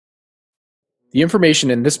The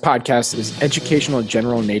information in this podcast is educational and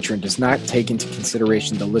general in nature and does not take into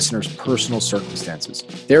consideration the listener's personal circumstances.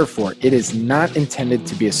 Therefore, it is not intended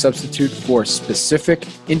to be a substitute for specific,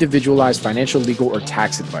 individualized financial, legal, or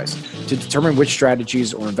tax advice. To determine which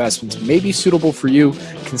strategies or investments may be suitable for you,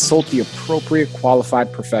 consult the appropriate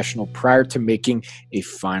qualified professional prior to making a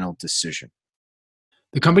final decision.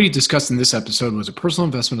 The company discussed in this episode was a personal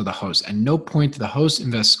investment of the host. At no point did the host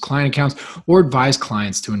invest client accounts or advise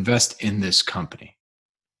clients to invest in this company.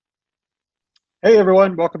 Hey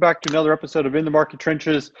everyone, welcome back to another episode of In the Market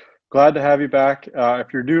Trenches. Glad to have you back.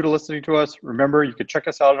 If you're new to listening to us, remember you can check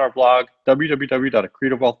us out on our blog,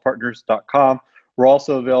 www.accretivewealthpartners.com. We're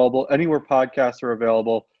also available anywhere podcasts are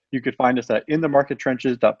available. You could find us at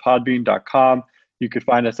inthemarkettrenches.podbean.com. You could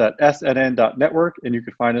find us at snn.network, and you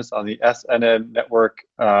could find us on the SNN Network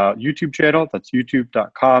YouTube channel. That's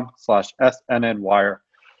youtube.com/SNNwire.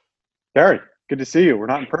 Gary, good to see you. We're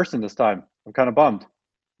not in person this time. I'm kind of bummed.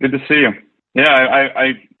 Good to see you. Yeah,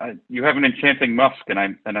 I you have an enchanting musk, and I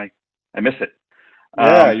miss it.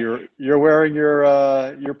 Yeah, you're wearing your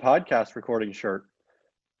podcast recording shirt.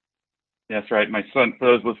 That's right. My son, for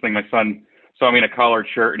those listening, my son saw me in a collared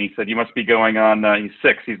shirt, and he said, "You must be going on." He's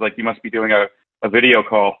 6. He's like, "You must be doing a video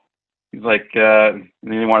call." He's like, he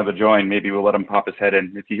wanted to join. Maybe we'll let him pop his head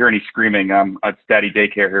in. If you hear any screaming, it's daddy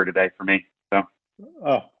daycare here today for me. So.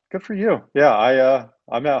 Oh, good for you. Yeah,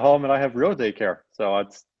 I'm at home and I have real daycare. So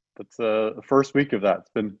that's the first week of that. It's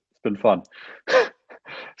been fun.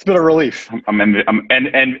 It's been a relief. I'm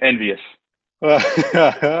envious.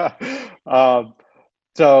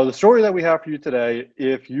 So the story that we have for you today,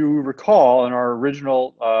 if you recall in our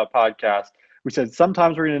original podcast, we said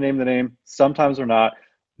sometimes we're going to name the name, sometimes we're not.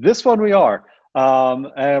 This one we are,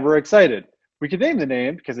 and we're excited. We can name the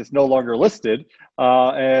name because it's no longer listed.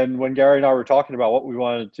 And when Gary and I were talking about what we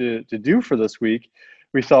wanted to do for this week,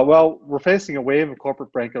 we thought, well, we're facing a wave of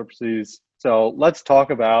corporate bankruptcies, so let's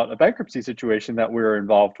talk about a bankruptcy situation that we're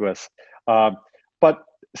involved with. But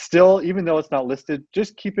still, even though it's not listed,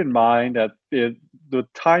 just keep in mind that the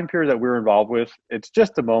time period that we're involved with, it's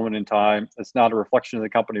just a moment in time. It's not a reflection of the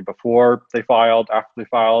company before they filed, after they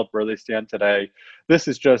filed, where they stand today. This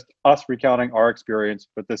is just us recounting our experience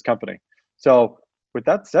with this company. So with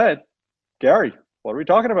that said, Gary, what are we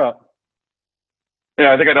talking about?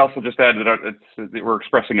 Yeah, I think I'd also just add that we're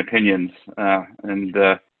expressing opinions, and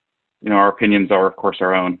our opinions are, of course,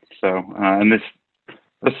 our own. So, and this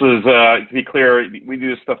is, to be clear, we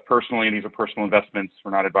do this stuff personally, and these are personal investments.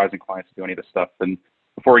 We're not advising clients to do any of this stuff. And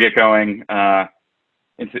before we get going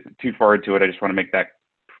too far into it, I just want to make that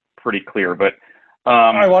pretty clear. But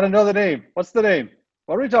I want to know the name. What's the name?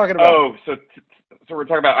 What are we talking about? Oh, so we're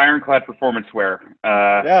talking about Ironclad Performance Wear.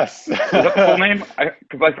 Yes. Is that the full name?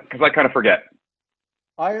 Because I kind of forget.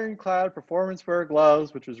 Ironclad Performance Wear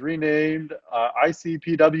Gloves, which was renamed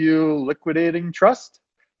ICPW Liquidating Trust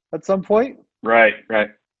at some point. Right.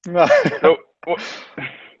 So,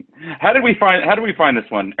 how did we find this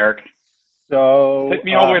one, Eric? So take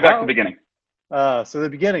me all the way back to the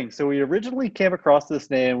beginning. So we originally came across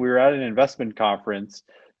this name. We were at an investment conference,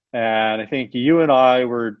 and I think you and I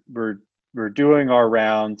were doing our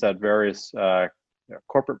rounds at various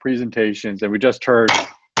corporate presentations, and we just heard,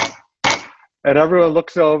 and everyone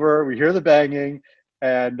looks over. We hear the banging,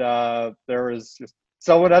 and there was just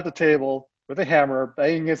someone at the table with a hammer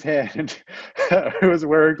banging his hand who was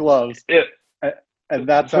wearing gloves. And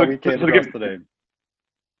that's how we came across the name.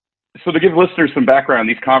 So to give listeners some background,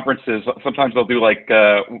 these conferences, sometimes they'll do like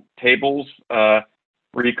tables where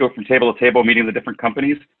you go from table to table meeting the different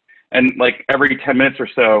companies. And like every 10 minutes or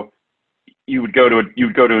so, you would go to a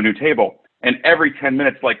new table. And every 10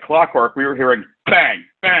 minutes, like clockwork, we were hearing bang,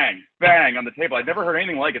 bang, bang on the table. I'd never heard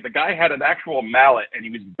anything like it. The guy had an actual mallet and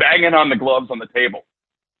he was banging on the gloves on the table.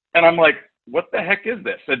 And I'm like, what the heck is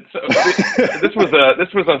this? And so this was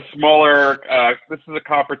a smaller. This is a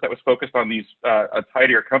conference that was focused on these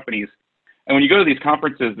tidier companies. And when you go to these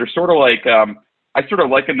conferences, they're sort of like I sort of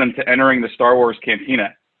liken them to entering the Star Wars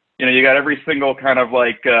cantina. You know, you got every single kind of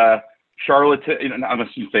like charlatan. I'm not going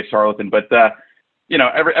to say charlatan, but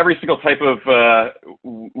every single type of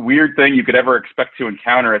weird thing you could ever expect to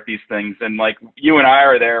encounter at these things. And like you and I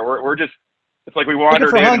are there. We're just. It's like we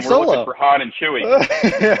wandered in and we're looking for Han and Chewie.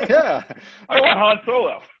 Yeah. I want Han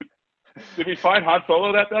Solo. Did we find Han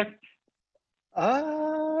Solo that day?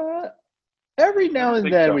 Every now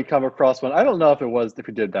and then we come across one. I don't know if we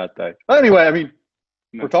did that day. But anyway, I mean,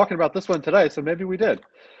 we're talking about this one today, so maybe we did.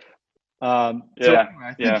 I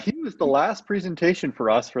think he was the last presentation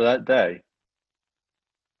for us for that day.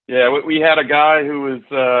 Yeah, we had a guy who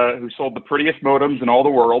sold the prettiest modems in all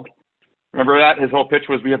the world. Remember that? His whole pitch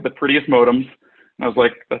was, we have the prettiest modems. I was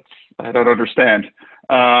like, I don't understand.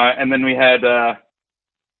 And then we had,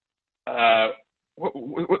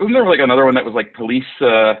 wasn't there like another one that was like police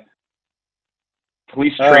training,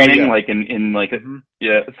 like in like, some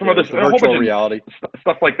other the virtual reality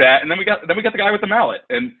stuff like that. And then we got the guy with the mallet,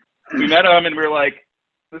 and we met him, and we were like,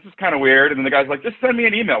 this is kind of weird. And then the guy's like, just send me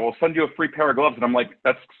an email. We'll send you a free pair of gloves. And I'm like,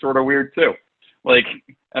 that's sort of weird too. Like,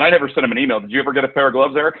 and I never sent him an email. Did you ever get a pair of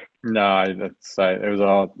gloves, Eric? No, it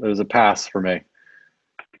was a pass for me.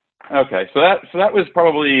 Okay, so that was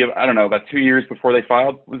probably, I don't know, about 2 years before they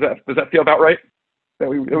filed. Does that feel about right? That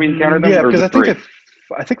we encountered them? Yeah, because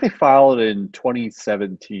I think they filed in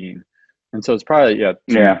 2017, and so it's probably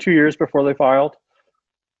two years before they filed.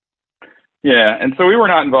 Yeah, and so we were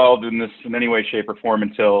not involved in this in any way, shape, or form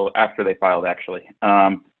until after they filed, actually.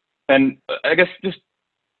 And I guess just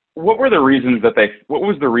what was the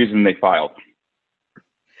reason they filed?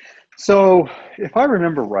 So, if I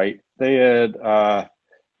remember right, they had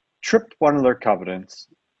tripped one of their covenants,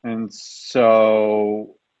 and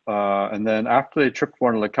so and then after they tripped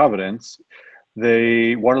one of the covenants,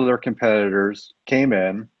 one of their competitors came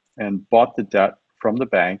in and bought the debt from the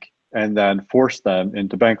bank and then forced them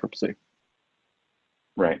into bankruptcy.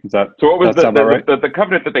 Right. So what was the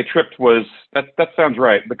covenant that they tripped was, that sounds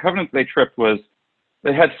right. The covenant they tripped was,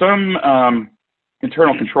 they had some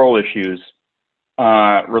internal control issues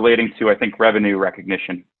relating to, I think, revenue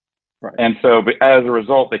recognition. Right. And so as a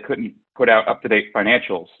result, they couldn't put out up-to-date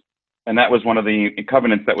financials. And that was one of the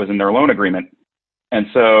covenants that was in their loan agreement. And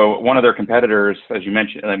so one of their competitors, as you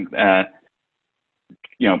mentioned,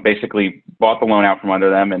 basically bought the loan out from under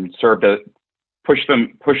them and pushed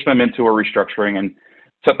them into a restructuring and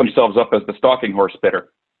set themselves up as the stalking horse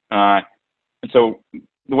bidder. And so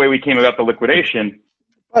the way we came about the liquidation.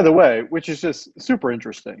 By the way, which is just super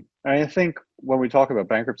interesting. And I think when we talk about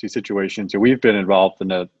bankruptcy situations, we've been involved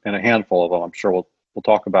in a handful of them. I'm sure we'll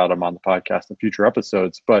talk about them on the podcast in future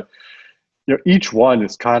episodes. But each one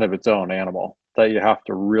is kind of its own animal that you have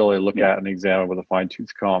to really look at and examine with a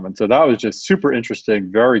fine-tooth comb. And so that was just super interesting,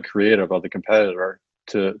 very creative of the competitor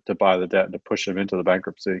to buy the debt and to push them into the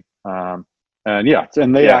bankruptcy. And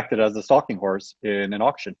they acted as a stalking horse in an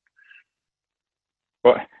auction.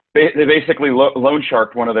 Well, they basically loan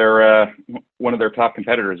sharked one of their top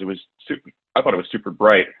competitors. It was I thought it was super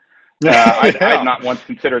bright. I had not once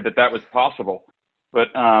considered that was possible. But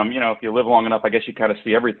if you live long enough, I guess you kind of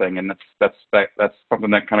see everything, and that's something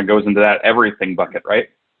that kind of goes into that everything bucket, right?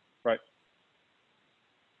 Right.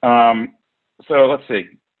 So let's see.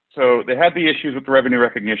 So they had the issues with the revenue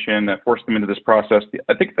recognition that forced them into this process.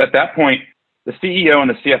 I think at that point, the CEO and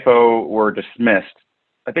the CFO were dismissed.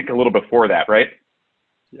 I think a little before that, right?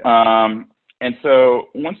 Yeah. And so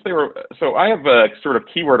once so I have sort of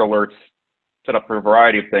keyword alerts set up for a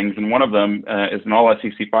variety of things, and one of them is in all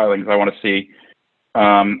SEC filings. I want to see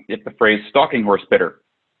if the phrase stalking horse bidder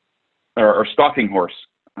or stalking horse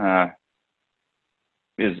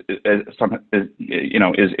is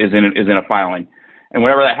in a filing, and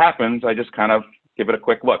whenever that happens, I just kind of give it a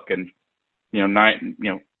quick look, and 9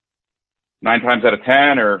 times out of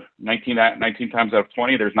 10 or 19 times out of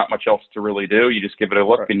 20, there's not much else to really do. You just give it a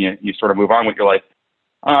look, right, and you sort of move on with your life.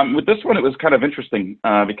 With this one, it was kind of interesting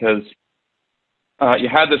because you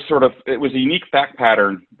had this it was a unique fact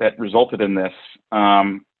pattern that resulted in this.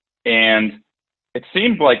 And it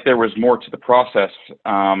seemed like there was more to the process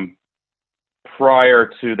prior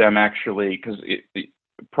to them actually going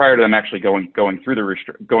through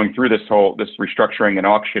this restructuring and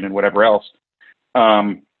auction and whatever else.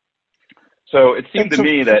 So it seemed to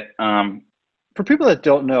me that for people that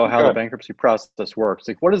don't know how the bankruptcy process works,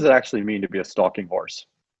 like what does it actually mean to be a stalking horse?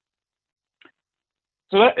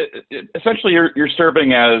 So that essentially you're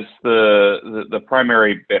serving as the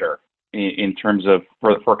primary bidder in terms of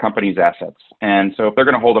for a company's assets. And so if they're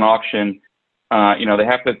going to hold an auction, they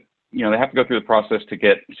have to go through the process to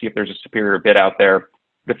see if there's a superior bid out there.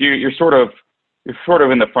 But if you're sort of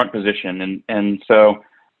in the front position, and so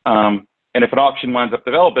and if an auction winds up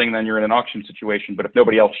developing, then you're in an auction situation. But if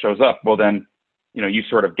nobody else shows up, well then, you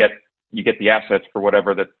sort of get the assets for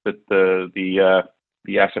whatever the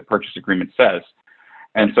asset purchase agreement says.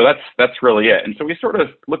 And so that's really it. And so we sort of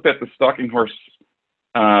looked at the stalking horse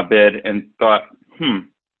bid and thought,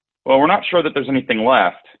 well, we're not sure that there's anything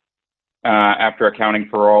left after accounting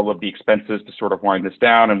for all of the expenses to sort of wind this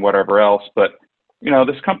down and whatever else. But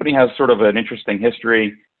this company has sort of an interesting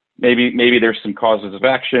history. Maybe there's some causes of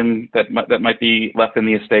action that might be left in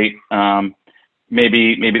the estate.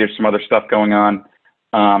 Maybe there's some other stuff going on.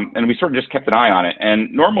 And we sort of just kept an eye on it.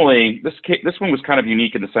 And normally this one was kind of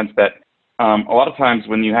unique in the sense that a lot of times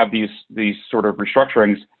when you have these sort of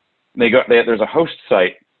restructurings, there's a host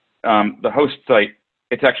site the host site,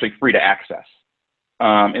 it's actually free to access.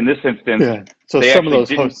 In this instance, so they some of actually those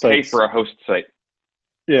didn't host pay sites, for a host site.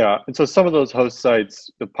 yeah, and so some of those host sites,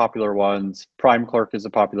 the popular ones, Prime Clerk is a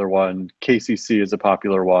popular one, KCC is a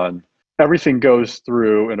popular one. Everything goes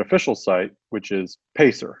through an official site, which is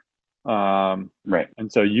Pacer. Right.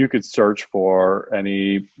 And so you could search for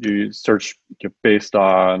you search based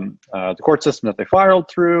on the court system that they filed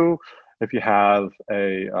through. If you have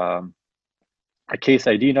a case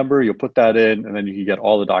ID number, you'll put that in, and then you can get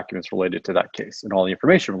all the documents related to that case and all the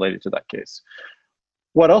information related to that case.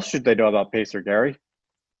 What else should they know about Pacer, Gary?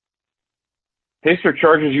 Pacer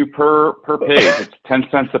charges you per page. It's 10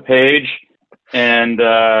 cents a page, and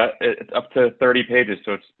it's up to 30 pages,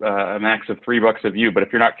 so it's a max of $3 a view. But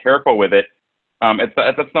if you're not careful with it,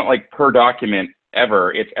 that's not like per document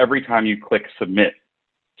ever. It's every time you click submit.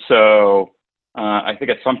 So I think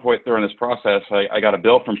at some point during this process, I got a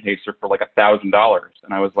bill from Pacer for like $1,000,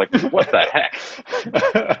 and I was like, "What the heck?"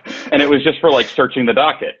 And it was just for like searching the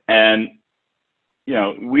docket, and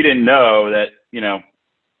we didn't know that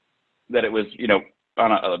that it was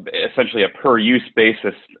on essentially a per use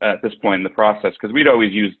basis at this point in the process, because we'd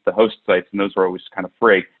always used the host sites, and those were always kind of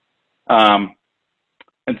free. And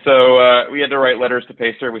so we had to write letters to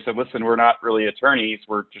Pacer. We said, "Listen, we're not really attorneys.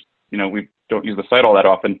 We're just we don't use the site all that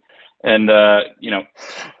often." And,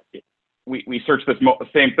 we searched this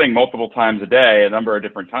same thing multiple times a day, a number of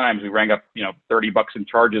different times. We rang up, $30 in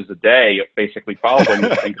charges a day, basically following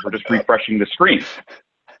this thing because we're just refreshing the screen.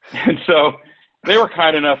 And so they were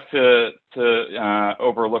kind enough to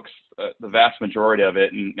overlook the vast majority of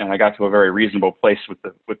it. And I got to a very reasonable place with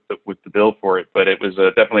the bill for it, but it was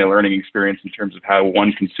definitely a learning experience in terms of how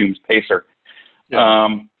one consumes Pacer.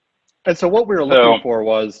 Yeah. And so what we were looking for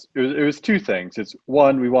was, it was two things. It's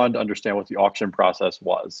one, we wanted to understand what the auction process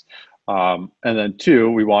was. And then two,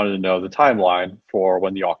 we wanted to know the timeline for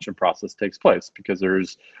when the auction process takes place, because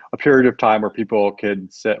there's a period of time where people could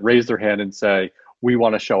raise their hand and say, we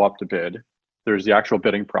want to show up to bid. There's the actual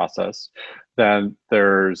bidding process. Then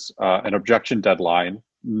there's an objection deadline.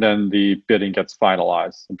 Then the bidding gets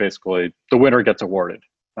finalized. And basically, the winner gets awarded.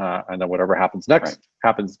 And then whatever happens next,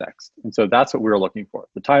 happens next. And so that's what we were looking for,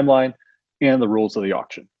 the timeline and the rules of the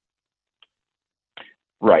auction.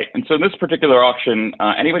 Right. And so in this particular auction,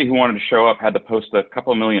 anybody who wanted to show up had to post a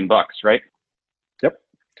couple $1 million, right? Yep.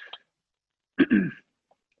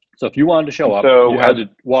 So if you wanted to show up, you had to,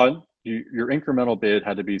 your incremental bid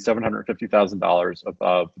had to be $750,000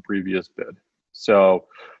 above the previous bid. So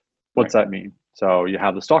what's that mean? So you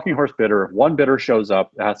have the stalking horse bidder. If one bidder shows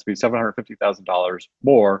up, it has to be $750,000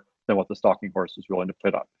 more than what the stalking horse is willing to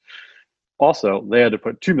put up. Also, they had to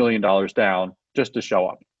put $2 million down just to show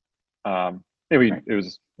up. It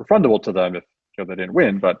was refundable to them if they didn't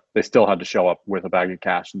win, but they still had to show up with a bag of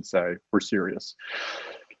cash and say, we're serious.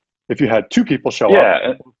 If you had two people show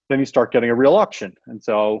up, then you start getting a real auction. And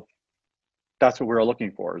so that's what we were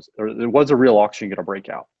looking for. There was a real auction going to break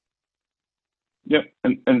out. Yep.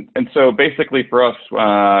 And so basically for us,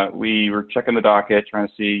 we were checking the docket, trying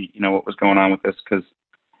to see, what was going on with this, because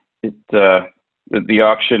the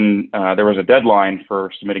auction, there was a deadline for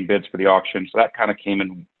submitting bids for the auction. So that kind of came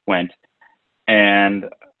and went. And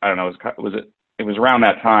I don't know, it was around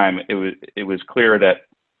that time, it was clear that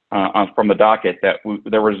from the docket that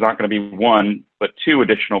there was not going to be one, but two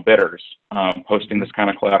additional bidders posting this kind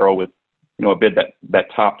of collateral with, a bid that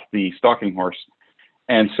topped the stalking horse.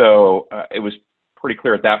 And so it was pretty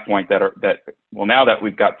clear at that point that now that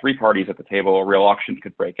we've got three parties at the table, a real auction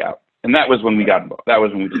could break out. And that was when we got involved. That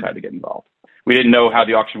was when we decided to get involved. We didn't know how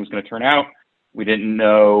the auction was going to turn out. We didn't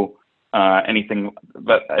know anything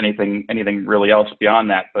really else beyond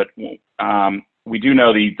that. But we do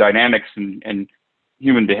know the dynamics and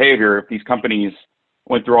human behavior. If these companies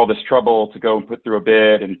went through all this trouble to go and put through a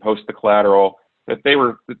bid and post the collateral, that they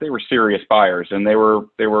were serious buyers, and they were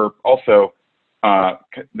also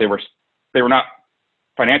they were not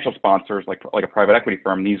financial sponsors like a private equity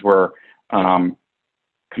firm. These were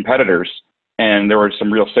competitors, and there were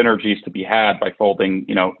some real synergies to be had by folding.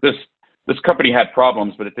 This company had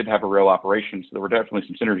problems, but it did have a real operation, so there were definitely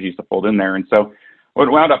some synergies to fold in there. And so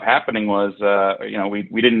what wound up happening was,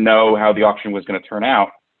 we didn't know how the auction was going to turn out,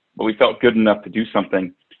 but we felt good enough to do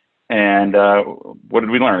something. And what did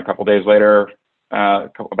we learn? A couple days later,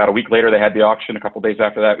 about a week later, they had the auction. A couple days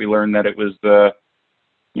after that, we learned that it was the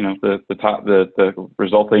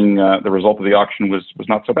result of the auction was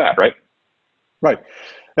not so bad, right? Right.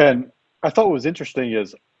 And I thought what was interesting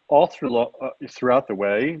is all throughout the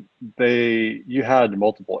way, you had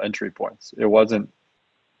multiple entry points. It wasn't,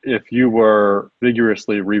 if you were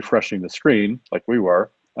vigorously refreshing the screen like we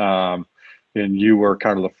were, and you were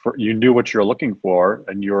kind of you knew what you're looking for,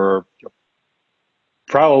 and you're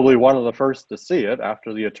probably one of the first to see it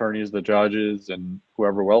after the attorneys, the judges, and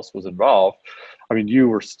whoever else was involved. I mean, you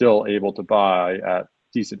were still able to buy at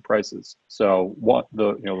decent prices. So what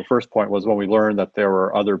the first point was when we learned that there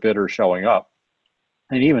were other bidders showing up,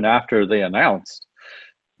 and even after they announced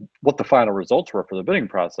what the final results were for the bidding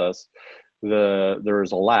process, there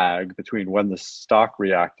is a lag between when the stock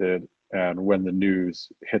reacted and when the news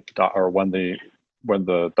hit or when the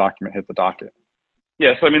document hit the docket.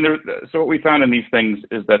 Yeah, so I mean, so what we found in these things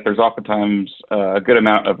is that there's oftentimes a good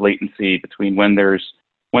amount of latency between when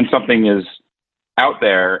something is out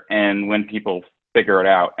there and when people figure it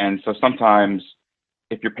out. And so sometimes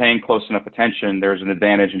if you're paying close enough attention, there's an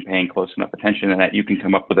advantage in paying close enough attention, and that you can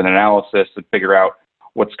come up with an analysis and figure out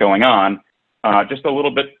what's going on just a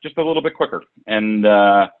little bit quicker. And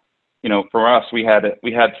for us, we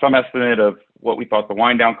had some estimate of what we thought the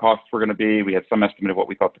wind down costs were going to be. We had some estimate of what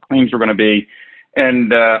we thought the claims were going to be.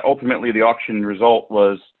 And ultimately, the auction result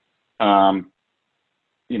was,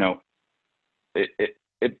 we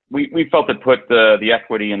felt it put the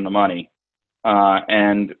equity in the money,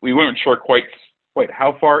 and we weren't sure quite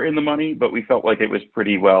how far in the money, but we felt like it was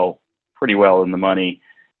pretty well in the money.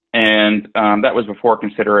 And that was before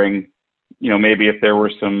considering, maybe if there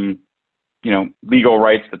were some, legal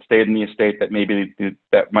rights that stayed in the estate that maybe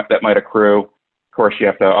that might accrue. Of course, you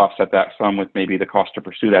have to offset that some with maybe the cost to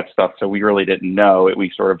pursue that stuff. So we really didn't know.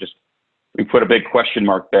 We sort of we put a big question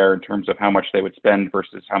mark there in terms of how much they would spend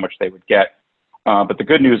versus how much they would get. But the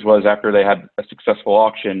good news was after they had a successful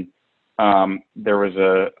auction, there was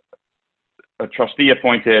a trustee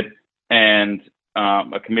appointed and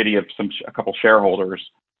a committee of a couple shareholders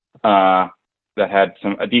that had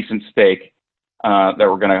a decent stake that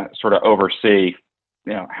were going to sort of oversee,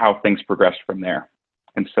 how things progressed from there.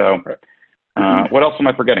 And so. What else am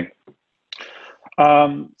I forgetting?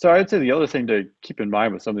 So I'd say the other thing to keep in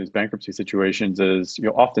mind with some of these bankruptcy situations is,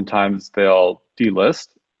 oftentimes they'll delist.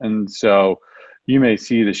 And so you may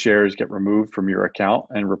see the shares get removed from your account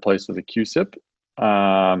and replaced with a QSIP.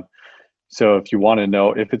 So if you want to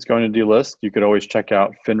know if it's going to delist, you could always check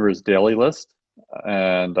out FINRA's daily list,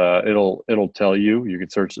 and it'll tell you. You can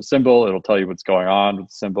search the symbol. It'll tell you what's going on with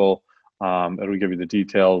the symbol. It'll give you the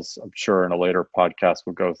details. I'm sure in a later podcast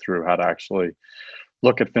we'll go through how to actually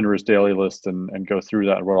look at FINRA's daily list and go through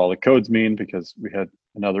that and what all the codes mean, because we had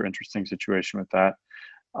another interesting situation with that.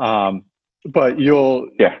 But you'll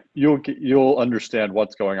understand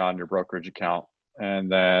what's going on in your brokerage account, and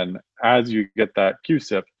then as you get that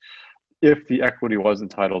QSIP, if the equity was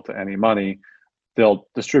entitled to any money, they'll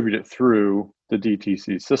distribute it through the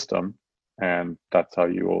DTC system, and that's how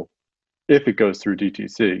you will. If it goes through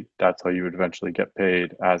DTC, that's how you would eventually get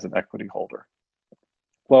paid as an equity holder.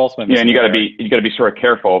 What else? Yeah, and you got to be sort of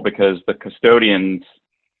careful, because the custodians,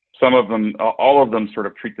 some of them, all of them, sort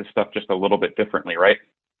of treat this stuff just a little bit differently, right?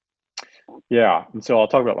 Yeah, and so I'll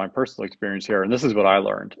talk about my personal experience here, and this is what I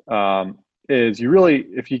learned. Is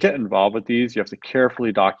if you get involved with these, you have to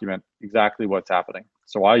carefully document exactly what's happening.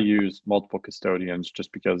 So I use multiple custodians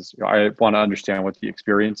just because I want to understand what the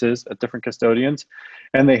experience is at different custodians,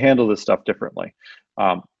 and they handle this stuff differently.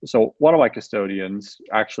 So one of my custodians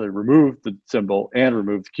actually removed the symbol and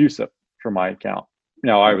removed the QSIP from my account.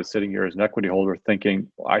 Now, I was sitting here as an equity holder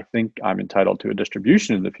thinking, I think I'm entitled to a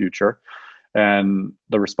distribution in the future. And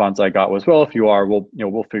the response I got was, well, if you are, we'll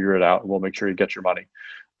figure it out. We'll make sure you get your money.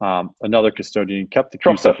 Another custodian kept the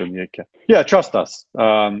QSIP in the account. Yeah, trust us.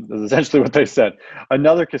 Is essentially what they said.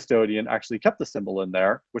 Another custodian actually kept the symbol in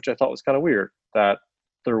there, which I thought was kind of weird, that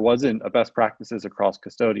there wasn't a best practices across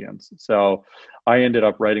custodians. So I ended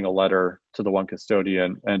up writing a letter to the one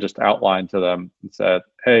custodian and just outlined to them and said,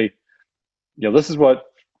 hey, this is what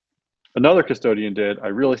another custodian did. I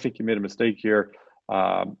really think you made a mistake here.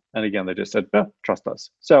 And again, they just said, trust us.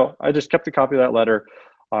 So I just kept a copy of that letter.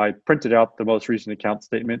 I printed out the most recent account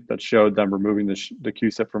statement that showed them removing the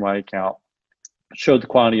QSIP from my account, showed the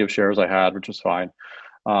quantity of shares I had, which was fine.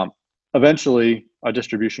 Eventually, a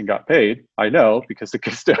distribution got paid. I know, because the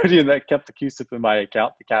custodian that kept the QSIP in my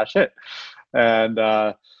account, the cash hit. And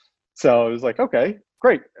so it was like, okay,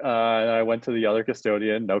 great. And I went to the other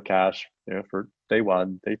custodian, no cash, for day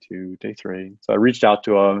 1, day 2, day 3. So I reached out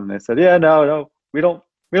to them, and they said, yeah, no, we don't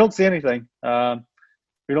see anything.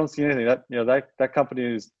 We don't see anything. That company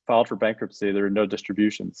is filed for bankruptcy. There are no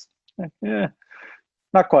distributions. Yeah,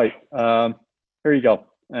 not quite. Here you go.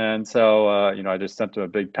 And so, I just sent them a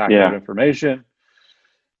big packet of information.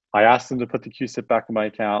 I asked them to put the QSIP back in my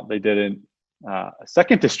account. They didn't. A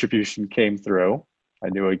second distribution came through. I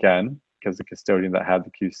knew again, because the custodian that had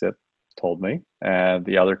the QSIP told me, and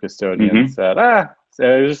the other custodian said, So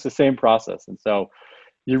it was just the same process. And so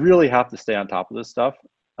you really have to stay on top of this stuff.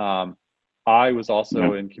 I was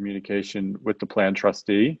also in communication with the plan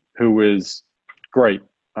trustee, who is great.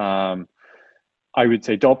 I would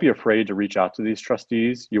say don't be afraid to reach out to these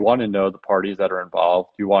trustees. You want to know the parties that are involved.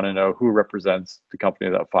 You want to know who represents the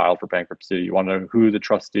company that filed for bankruptcy. You want to know who the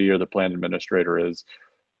trustee or the plan administrator is.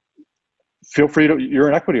 Feel free to, you're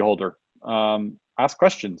an equity holder. Ask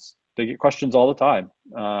questions. They get questions all the time.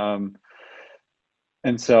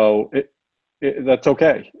 And so that's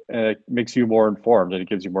okay. It makes you more informed, and it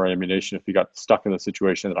gives you more ammunition if you got stuck in the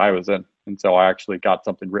situation that I was in. And so I actually got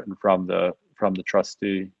something written from the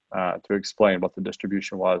trustee to explain what the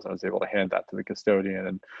distribution was. I was able to hand that to the custodian,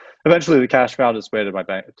 and eventually the cash found its way to my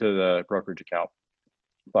bank, to the brokerage account.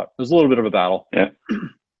 But it was a little bit of a battle. Yeah.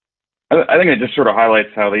 I think it just sort of highlights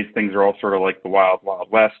how these things are all sort of like the wild,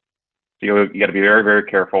 wild west. So you got to be very, very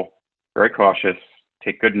careful, very cautious,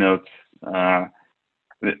 take good notes.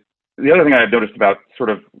 The other thing I've noticed about sort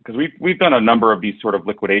of, because we've done a number of these sort of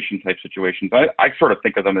liquidation type situations. I sort of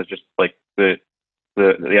think of them as just like the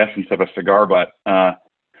essence of a cigar butt,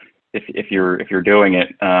 if you're doing it.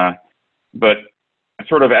 But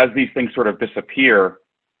sort of as these things sort of disappear,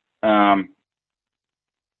 there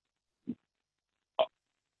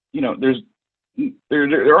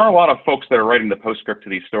aren't a lot of folks that are writing the postscript to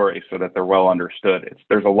these stories so that they're well understood.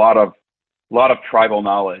 There's a lot of tribal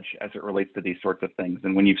knowledge as it relates to these sorts of things.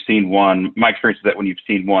 And when you've seen one, my experience is that when you've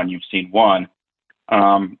seen one, you've seen one.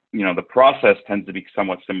 The process tends to be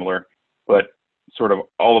somewhat similar, but sort of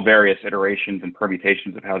all the various iterations and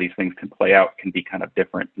permutations of how these things can play out can be kind of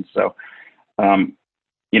different. And so,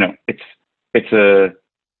 it's a,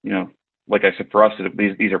 like I said, for us,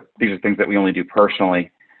 these are things that we only do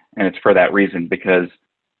personally. And it's for that reason, because,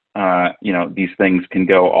 these things can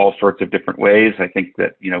go all sorts of different ways. I think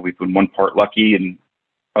that, we've been one part lucky, and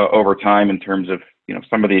over time, in terms of,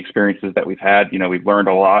 some of the experiences that we've had, we've learned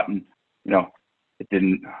a lot, and, it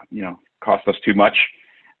didn't, cost us too much.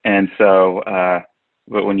 And so,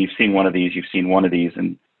 but when you've seen one of these, you've seen one of these,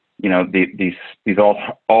 and, these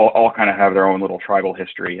all kind of have their own little tribal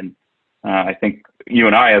history. And I think you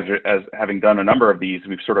and I, as having done a number of these,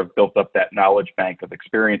 we've sort of built up that knowledge bank of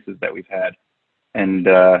experiences that we've had. And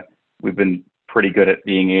we've been pretty good at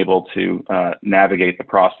being able to navigate the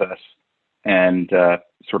process and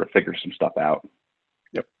sort of figure some stuff out.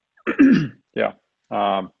 Yep. Yeah.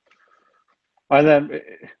 And then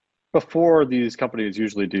before these companies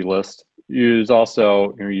usually delist, you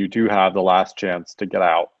do have the last chance to get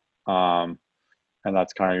out. And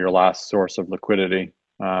that's kind of your last source of liquidity.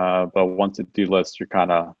 But once it delists, you're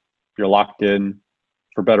locked in,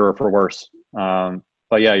 for better or for worse.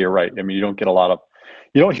 But yeah, you're right. I mean, you don't hear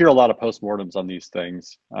a lot of postmortems on these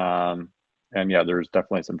things. And yeah, there's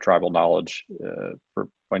definitely some tribal knowledge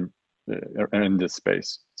in this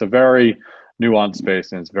space. It's a very nuanced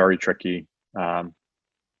space, and it's very tricky.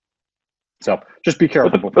 So just be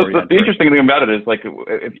careful before you enter. The interesting thing about it is, like,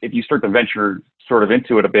 if you start to venture sort of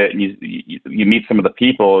into it a bit, and you meet some of the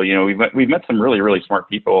people, we've met some really, really smart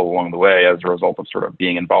people along the way as a result of sort of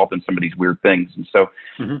being involved in some of these weird things. And so,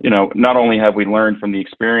 not only have we learned from the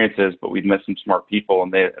experiences, but we've met some smart people,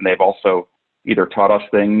 and they've also either taught us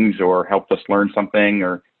things or helped us learn something,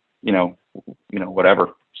 or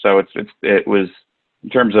whatever. So it was, in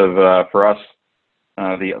terms of for us,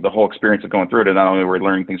 the whole experience of going through it, and not only we're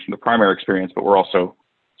learning things from the primary experience, but we're also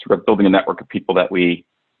sort of building a network of people that we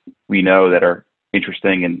know that are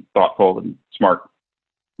interesting and thoughtful and smart.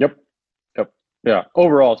 Yep. Yeah.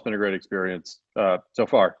 Overall, it's been a great experience so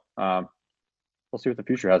far. We'll see what the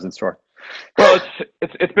future has in store. Well,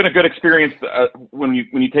 it's been a good experience when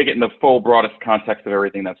you take it in the full broadest context of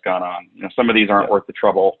everything that's gone on. Some of these aren't worth the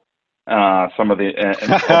trouble. Some of the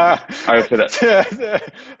I would say that.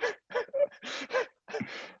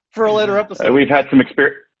 For a later episode. We've had some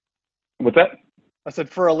experience. What's that? I said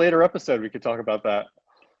for a later episode we could talk about that.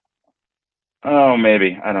 Oh,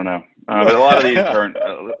 maybe, I don't know. But a lot of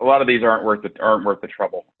these aren't worth the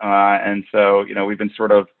trouble. And so we've been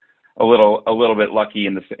sort of a little bit lucky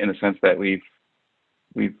in the sense that we've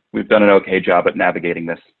done an okay job at navigating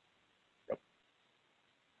this.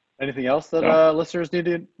 Anything else that listeners need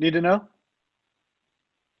to know?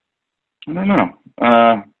 I don't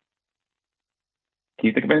know. Can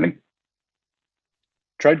you think of anything?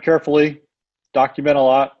 Tread carefully, document a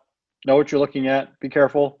lot, know what you're looking at, be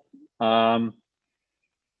careful. Yeah,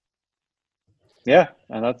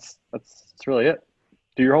 and that's really it.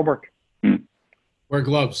 Do your homework. Wear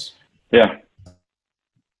gloves. Yeah.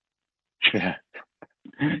 Yeah.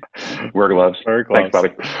 Wear gloves. Very close. Thanks, Bobby.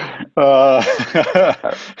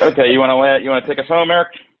 Okay, you want to take us home,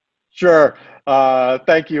 Eric? Sure.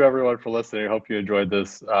 Thank you everyone for listening. I hope you enjoyed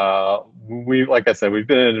this. Like I said, we've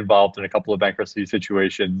been involved in a couple of bankruptcy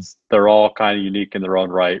situations. They're all kind of unique in their own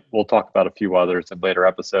right. We'll talk about a few others in later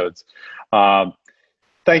episodes.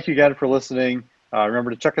 Thank you again for listening.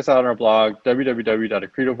 Remember to check us out on our blog,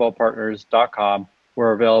 www.accretovaultpartners.com.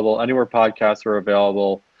 We're available anywhere podcasts are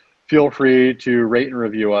available. Feel free to rate and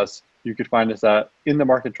review us. You can find us at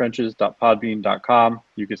inthemarkettrenches.podbean.com.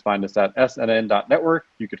 You can find us at snn.network.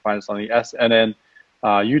 You can find us on the SNN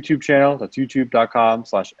YouTube channel. That's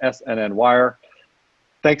youtube.com/SNNwire.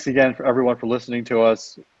 Thanks again for everyone for listening to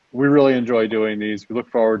us. We really enjoy doing these. We look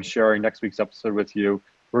forward to sharing next week's episode with you.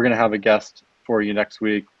 We're going to have a guest for you next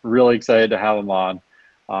week. Really excited to have him on.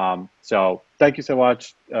 So thank you so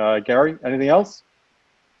much. Gary, anything else?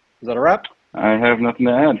 Is that a wrap? I have nothing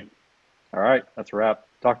to add. All right, that's a wrap.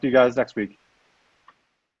 Talk to you guys next week.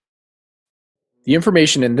 The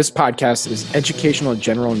information in this podcast is educational and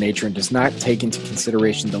general in nature and does not take into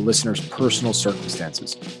consideration the listener's personal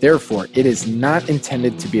circumstances. Therefore, it is not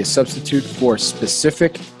intended to be a substitute for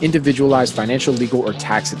specific, individualized financial, legal, or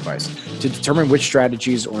tax advice. To determine which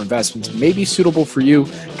strategies or investments may be suitable for you,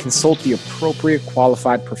 consult the appropriate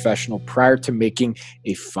qualified professional prior to making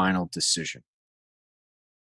a final decision.